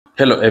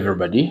Hello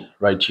everybody,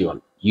 right here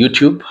on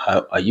YouTube.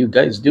 How are you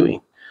guys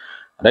doing?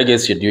 And I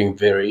guess you're doing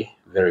very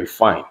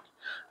fine.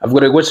 I've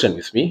got a question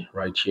with me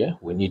right here.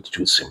 We need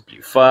to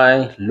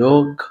simplify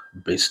log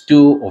base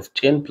 2 of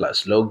 10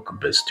 plus log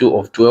base 2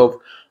 of 12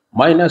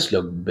 minus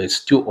log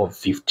base 2 of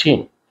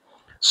 15.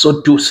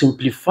 So to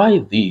simplify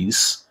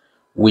this,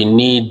 we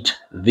need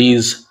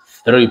these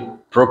three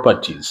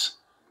properties.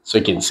 So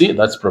you can see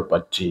that's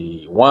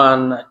property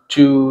 1,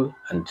 2,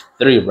 and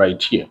 3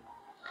 right here.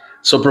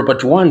 So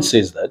property 1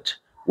 says that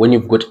when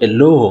you've got a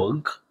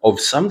log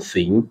of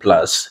something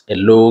plus a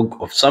log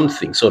of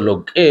something, so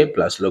log A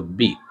plus log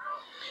B,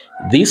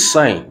 this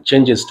sign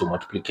changes to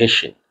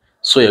multiplication.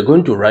 So you're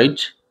going to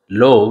write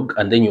log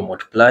and then you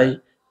multiply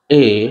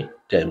A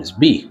times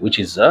B, which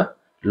is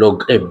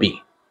log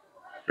AB.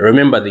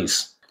 Remember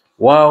this.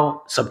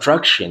 While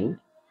subtraction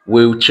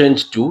will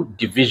change to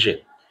division.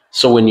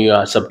 So when you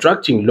are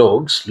subtracting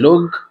logs,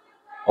 log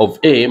of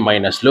A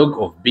minus log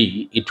of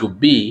B, it will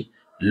be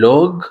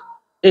log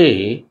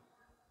A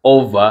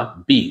over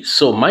B.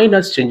 So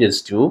minus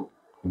changes to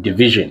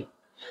division.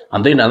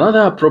 And then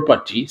another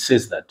property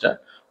says that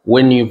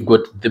when you've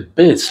got the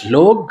base,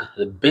 log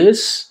the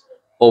base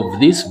of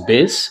this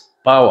base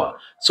power.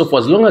 So for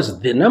as long as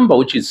the number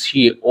which is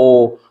here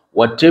or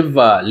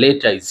whatever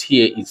letter is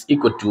here is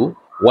equal to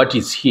what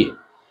is here.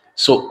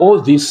 So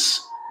all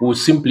this will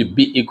simply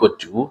be equal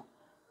to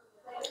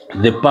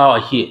the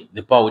power here,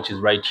 the power which is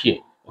right here.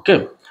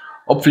 Okay.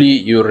 Hopefully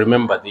you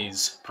remember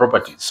these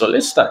properties. So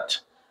let's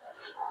start.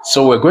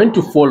 So we're going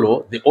to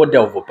follow the order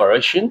of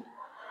operation.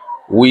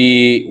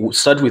 We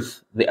start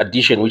with the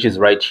addition, which is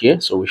right here.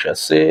 So we shall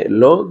say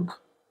log,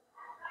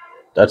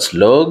 that's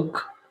log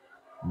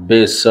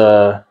base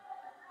 2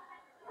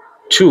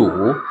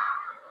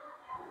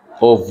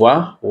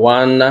 over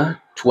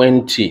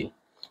 120.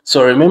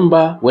 So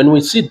remember, when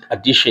we see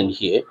addition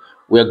here,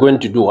 we are going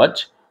to do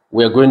what?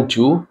 We are going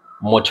to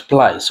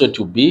multiply. So it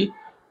will be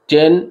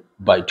 10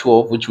 by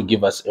 12, which will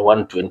give us a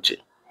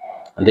 120.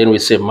 And then we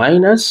say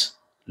minus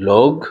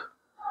log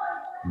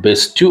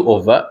base 2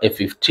 over a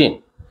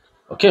 15.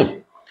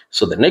 Okay,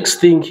 so the next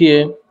thing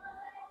here,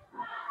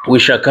 we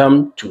shall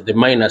come to the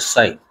minus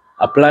sign.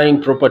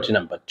 Applying property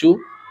number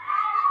 2,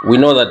 we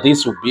know that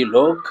this will be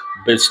log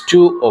base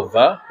 2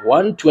 over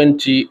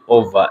 120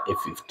 over a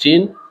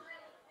 15.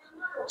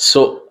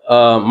 So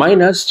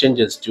minus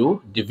changes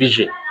to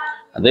division.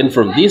 And then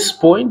from this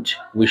point,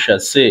 we shall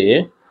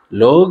say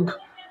log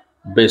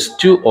base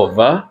 2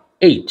 over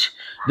 8.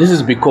 This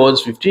is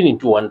because 15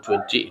 into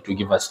 120, it will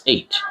give us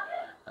 8.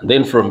 And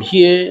then from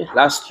here,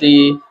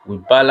 lastly, we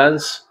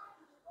balance.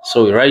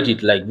 So we write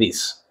it like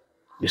this.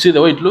 You see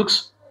the way it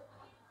looks?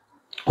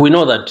 We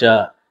know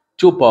that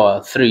 2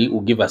 power 3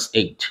 will give us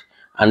 8.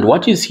 And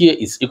what is here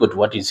is equal to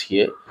what is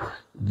here.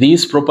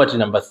 This property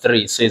number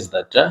 3 says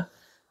that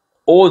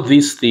all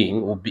this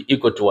thing will be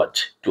equal to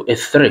what? To a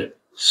 3.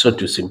 So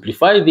to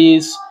simplify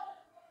this,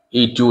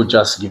 it will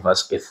just give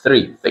us a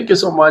 3. Thank you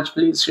so much.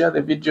 Please share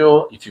the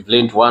video. If you've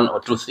learned one or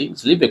two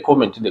things, leave a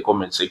comment in the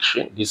comment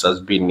section. This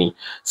has been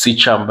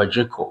Sichamba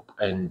Jacob,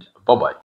 and bye-bye.